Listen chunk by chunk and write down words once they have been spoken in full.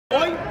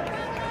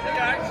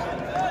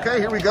Okay,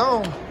 here we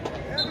go.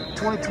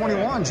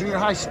 2021 Junior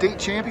High State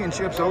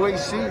Championships,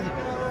 OAC.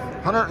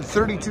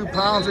 132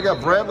 pounds. We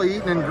got Bradley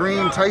Eaton in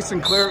green, Tyson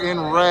Clear in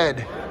red.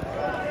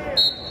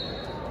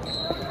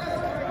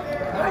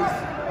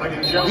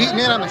 Eaton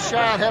in on the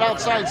shot, head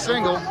outside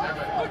single.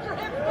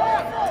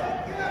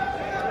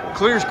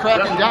 Clear's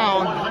cracking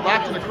down,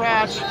 locked in the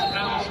crotch.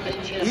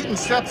 Eaton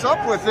steps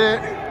up with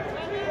it.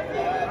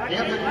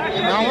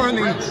 Now we're in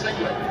the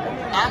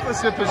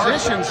opposite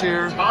positions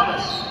here.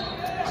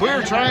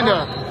 Clear trying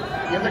to,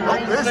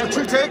 there's a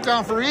two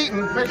takedown for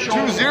Eaton,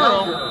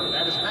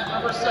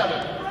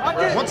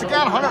 2-0. Once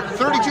again,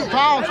 132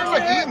 pounds. Looks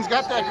like Eaton's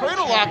got that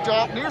cradle locked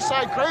up, near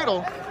side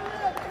cradle.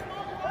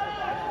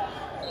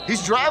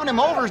 He's driving him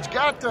over. He's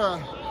got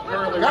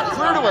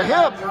Clear to a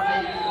hip.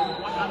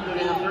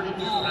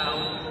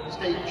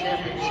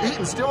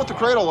 Eaton still with the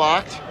cradle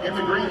locked. In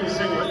the green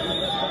singlet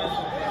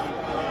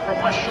from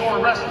West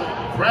Shore Wrestling,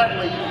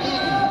 Bradley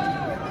Eaton.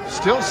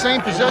 Still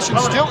same possession,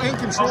 still in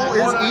control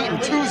is Eaton.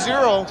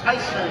 2-0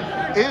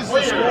 is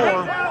the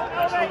score.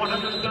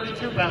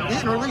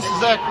 Eaton releases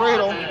that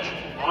cradle.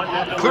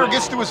 Clear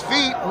gets to his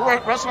feet,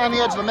 wrestling on the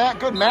edge of the mat.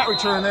 Good mat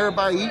return there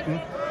by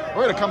Eaton.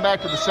 We're going to come back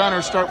to the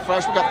center, start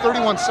fresh. We've got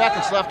 31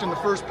 seconds left in the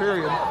first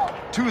period.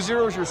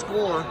 2-0 is your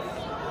score.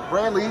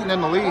 Bradley Eaton in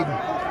the lead.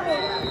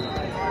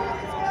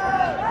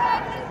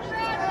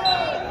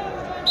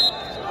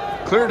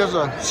 Clear does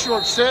a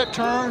short set,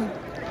 turn.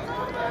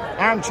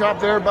 Arm chop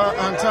there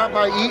on top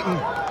by Eaton.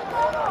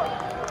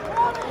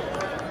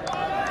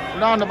 We're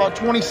down to about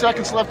 20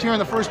 seconds left here in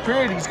the first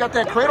period. He's got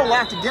that cradle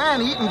locked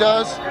again, Eaton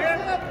does.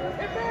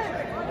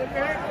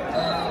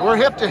 We're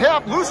hip to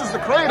hip, loses the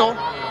cradle.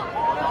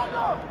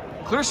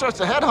 Clear starts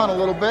to headhunt a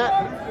little bit.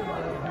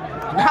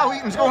 Now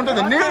Eaton's going to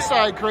the near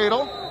side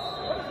cradle.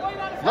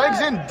 Legs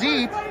in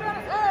deep.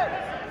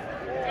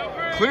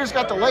 Clear's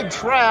got the leg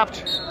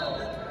trapped.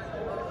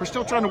 We're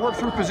still trying to work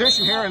through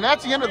position here, and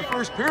that's the end of the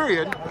first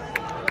period.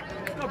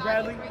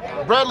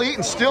 Bradley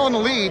Eaton still in the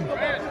lead,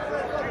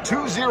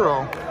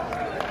 2-0.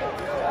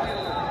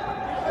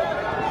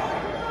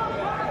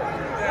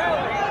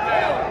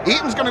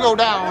 Eaton's gonna go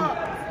down.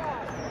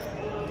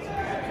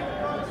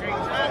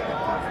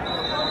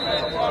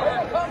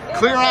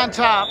 Clear on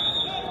top,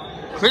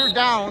 Clear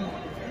down,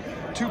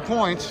 2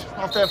 points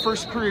off that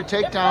first period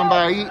takedown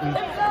by Eaton.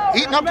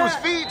 Eaton up to his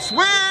feet,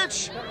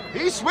 switch!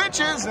 He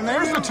switches, and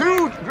there's the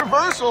two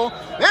reversal.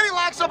 Then he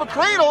locks up a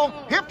cradle,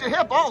 hip to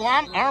hip. Oh,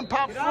 arm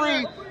pop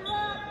free.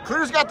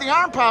 Clear's got the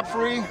arm pop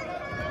free.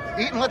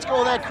 Eaton lets go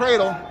of that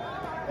cradle.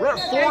 We're at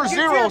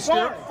 4-0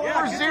 still.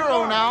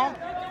 4-0 now.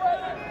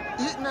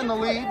 Eaton in the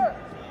lead.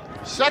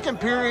 Second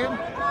period.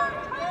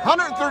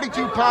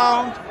 132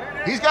 pounds.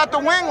 He's got the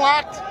wing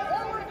locked.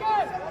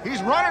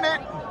 He's running it.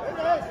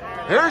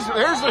 There's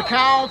the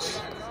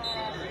counts.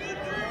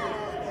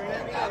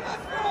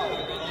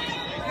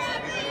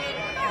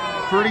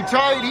 Pretty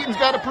tight. Eaton's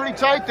got it pretty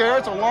tight there.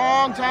 It's a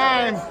long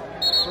time.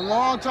 It's a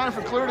long time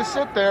for Clear to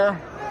sit there.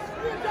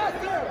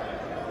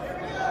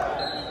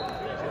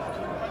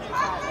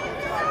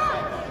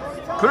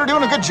 Clear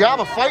doing a good job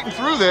of fighting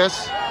through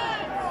this.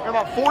 Got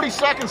about 40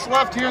 seconds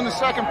left here in the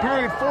second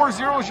period.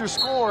 4-0 is your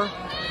score.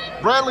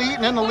 Bradley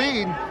Eaton in the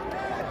lead.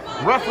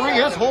 Referee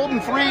is holding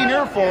 3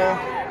 near fall.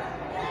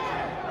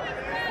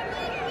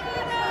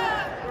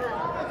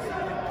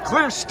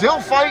 Clear still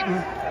fighting.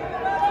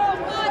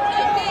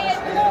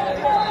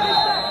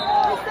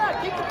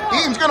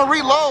 Eaton's going to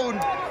reload.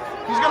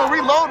 He's going to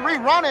reload,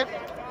 rerun it.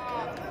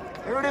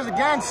 There it is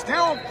again.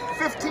 Still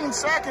 15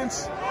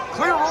 seconds.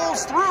 Clear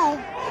rolls through.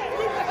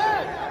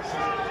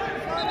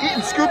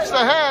 Eaton scoops the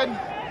head.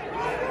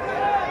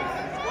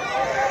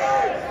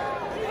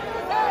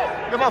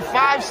 Got about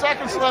 5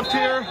 seconds left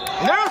here.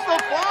 And there's the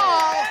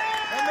fall.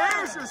 And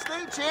there's your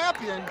state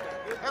champion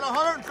at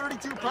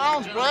 132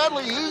 pounds,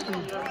 Bradley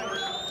Eaton.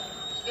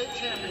 State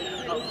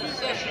champion of the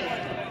session.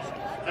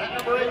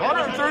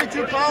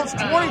 132 pounds,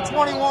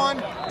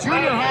 2021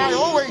 Junior High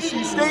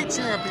OAC State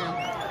Champion,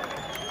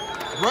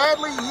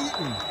 Bradley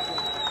Eaton.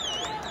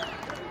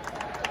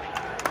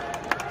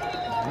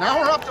 Now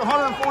we're up to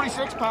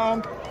 146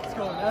 pound.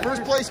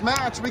 First place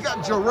match, we got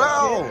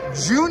Jarrell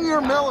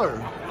Junior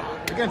Miller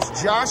against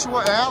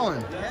Joshua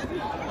Allen.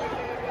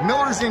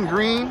 Miller's in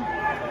green,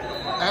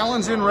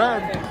 Allen's in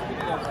red.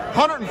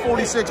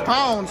 146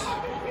 pounds.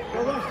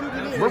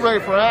 We're ready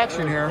for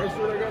action here.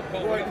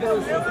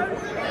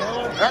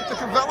 At the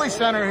Cavelli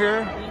Center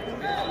here,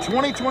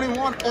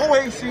 2021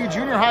 OAC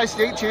Junior High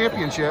State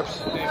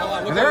Championships.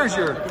 And there's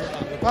your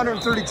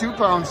 132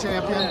 pound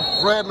champion,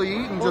 Bradley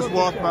Eaton, just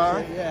walked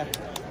by.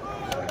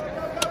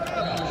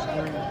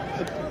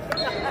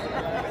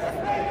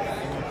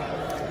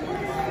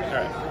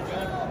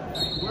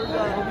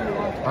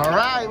 All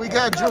right, we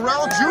got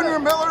Jarrell Junior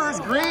Miller is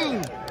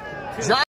green.